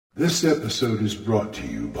This episode is brought to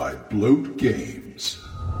you by Bloat Games.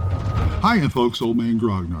 Hi, folks. Old Man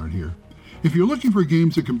Grognard here. If you're looking for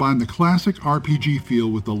games that combine the classic RPG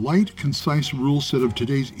feel with the light, concise rule set of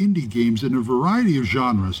today's indie games in a variety of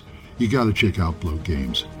genres, you gotta check out Bloat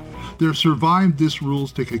Games. Their Survive This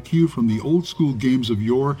rules take a cue from the old school games of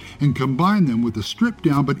yore and combine them with a stripped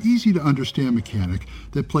down but easy to understand mechanic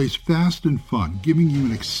that plays fast and fun, giving you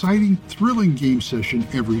an exciting, thrilling game session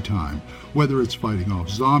every time. Whether it's fighting off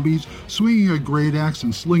zombies, swinging a great axe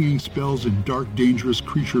and slinging spells in dark, dangerous,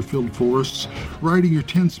 creature-filled forests, riding your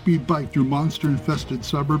 10-speed bike through monster-infested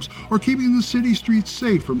suburbs, or keeping the city streets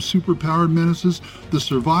safe from super-powered menaces, the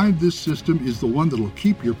Survive This system is the one that'll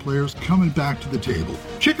keep your players coming back to the table.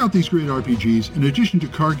 Check out these great RPGs, in addition to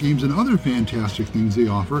card games and other fantastic things they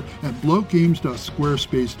offer, at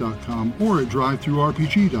bloatgames.squarespace.com or at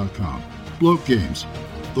drivethrurpg.com. Bloat Games.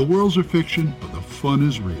 The worlds are fiction, but the fun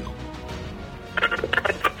is real.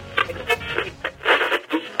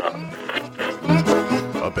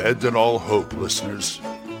 Abandon all hope, listeners.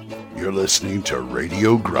 You're listening to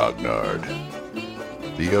Radio Grognard,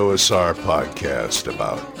 the OSR podcast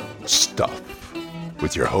about stuff,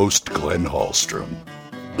 with your host, Glenn Hallstrom.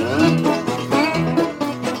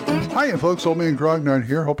 Hi, folks. Old Man Grognard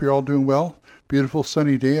here. Hope you're all doing well. Beautiful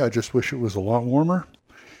sunny day. I just wish it was a lot warmer.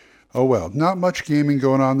 Oh well, not much gaming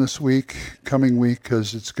going on this coming week,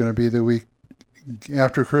 because it's going to be the week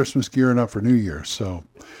after Christmas, gearing up for New Year. So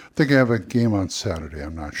I think I have a game on Saturday.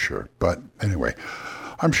 I'm not sure. But anyway,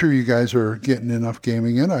 I'm sure you guys are getting enough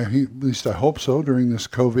gaming in. At least I hope so during this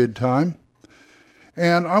COVID time.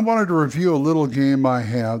 And I wanted to review a little game I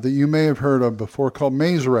have that you may have heard of before called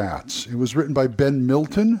Maze Rats. It was written by Ben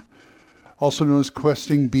Milton, also known as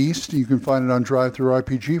Questing Beast. You can find it on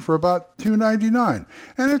DriveThruRPG for about $2.99.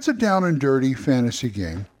 And it's a down and dirty fantasy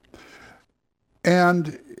game.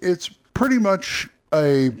 And it's pretty much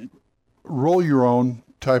a roll your own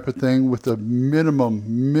type of thing with the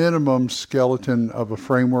minimum skeleton of a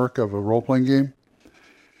framework of a role-playing game.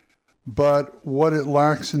 But what it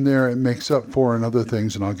lacks in there, it makes up for in other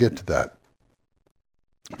things, and I'll get to that.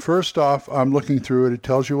 First off, I'm looking through it. It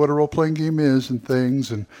tells you what a role-playing game is and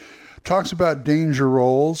things, and talks about danger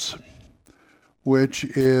rolls, which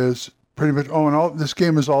is pretty much, this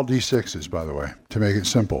game is all D6s, by the way, to make it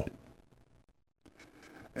simple.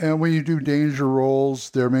 And when you do danger rolls,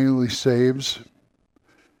 they're mainly saves.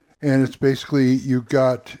 And it's basically, you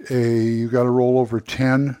got to roll over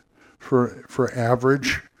 10 for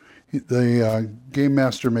average. The game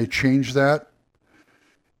master may change that.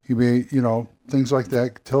 He may, things like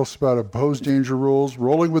that. Tell us about opposed danger rules,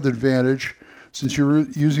 rolling with advantage. Since you're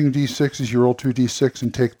using D6s, you roll 2D6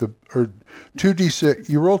 and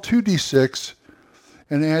you roll 2D6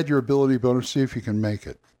 and add your ability bonus, see if you can make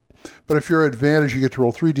it. But if you're at advantage, you get to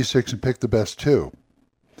roll 3D6 and pick the best two.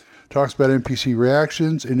 Talks about NPC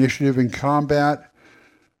reactions, initiative in combat,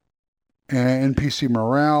 and NPC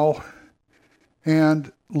morale,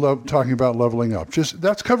 and talking about leveling up.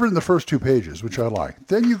 That's covered in the first 2 pages, which I like.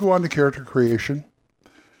 Then you go on to character creation,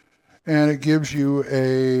 and it gives you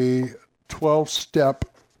a 12-step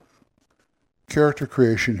character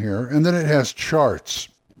creation here, and then it has charts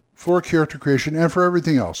for character creation and for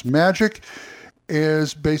everything else. Magic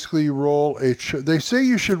is basically you roll they say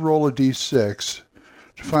you should roll a d6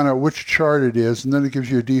 to find out which chart it is, and then it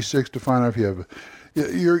gives you a d6 to find out if you have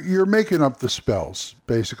you're making up the spells,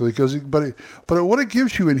 basically, but what it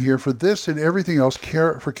gives you in here for this and everything else,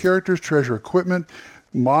 for characters, treasure, equipment,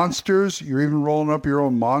 monsters, you're even rolling up your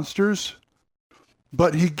own monsters,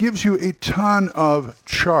 but he gives you a ton of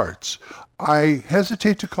charts. I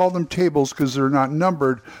hesitate to call them tables because they're not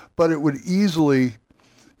numbered, but you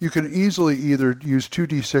can easily either use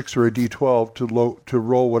 2d6 or a d12 to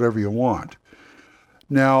roll whatever you want.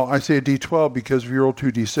 Now, I say a d12 because if you roll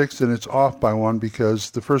 2d6, then it's off by 1 because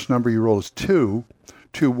the first number you roll is 2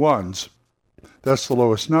 ones. That's the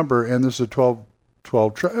lowest number, and this is a 12.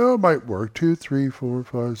 It might work. 2, 3, 4,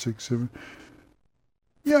 5, 6, 7.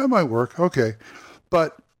 Yeah, it might work. Okay.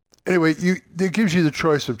 But anyway, it gives you the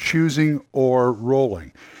choice of choosing or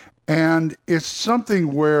rolling. And it's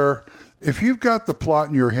something where if you've got the plot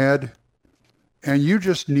in your head and you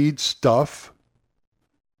just need stuff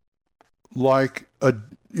like a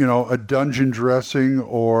dungeon dressing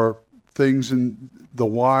or things in the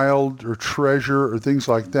wild or treasure or things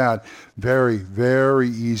like that, very, very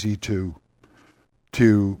easy to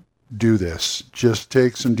do this. Just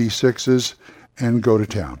take some D6s and go to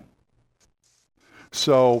town.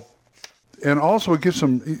 So, and also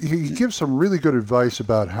he gives some really good advice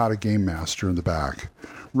about how to game master in the back.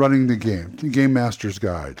 Running the game, the Game Master's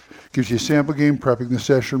Guide. Gives you a sample game, prepping the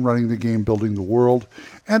session, running the game, building the world,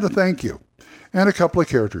 and a thank you. and a couple of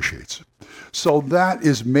character sheets. So that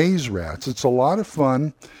is Maze Rats. It's a lot of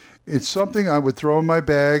fun. It's something I would throw in my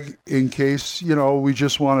bag in case, we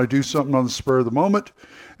just want to do something on the spur of the moment.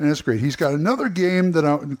 And it's great. He's got another game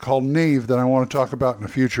called Knave that I want to talk about in a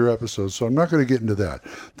future episode, so I'm not going to get into that.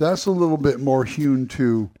 That's a little bit more hewn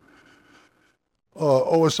to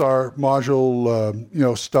OSR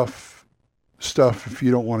module, stuff if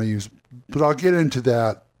you don't want to use. But I'll get into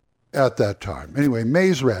that at that time. Anyway,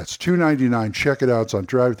 Maze Rats, $2.99. Check it out. It's on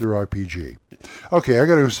DriveThruRPG. Okay, I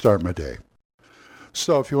got to go start my day.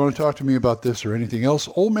 So if you want to talk to me about this or anything else,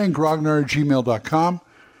 oldmangrognard@gmail.com,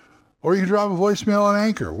 or you can drop a voicemail on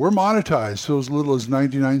Anchor. We're monetized, so as little as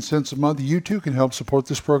 99 cents a month. You too can help support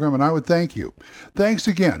this program, and I would thank you. Thanks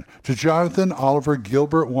again to Jonathan, Oliver,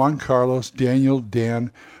 Gilbert, Juan Carlos, Daniel, Dan,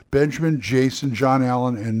 Benjamin, Jason, John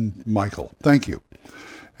Allen, and Michael. Thank you.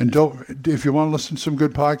 And if you want to listen to some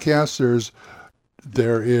good podcasts,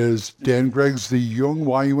 there is Dan Gregg's The Jung,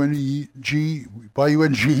 Y-U-N-G,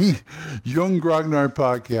 Jung Grognard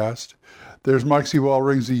podcast. There's Mike C.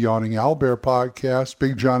 Wallring's The Yawning Owlbear podcast,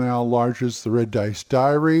 Big John Al Large's The Red Dice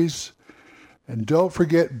Diaries, and don't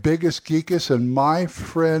forget Biggest Geekus and my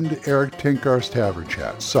friend Eric Tinkar's Tavern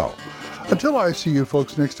Chat. So, until I see you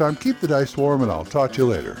folks next time, keep the dice warm, and I'll talk to you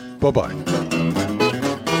later. Bye-bye.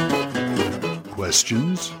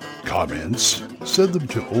 Questions? Comments? Send them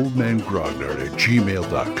to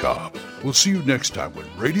oldmangrognard@gmail.com. We'll see you next time when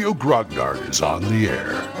Radio Grognard is on the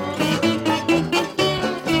air.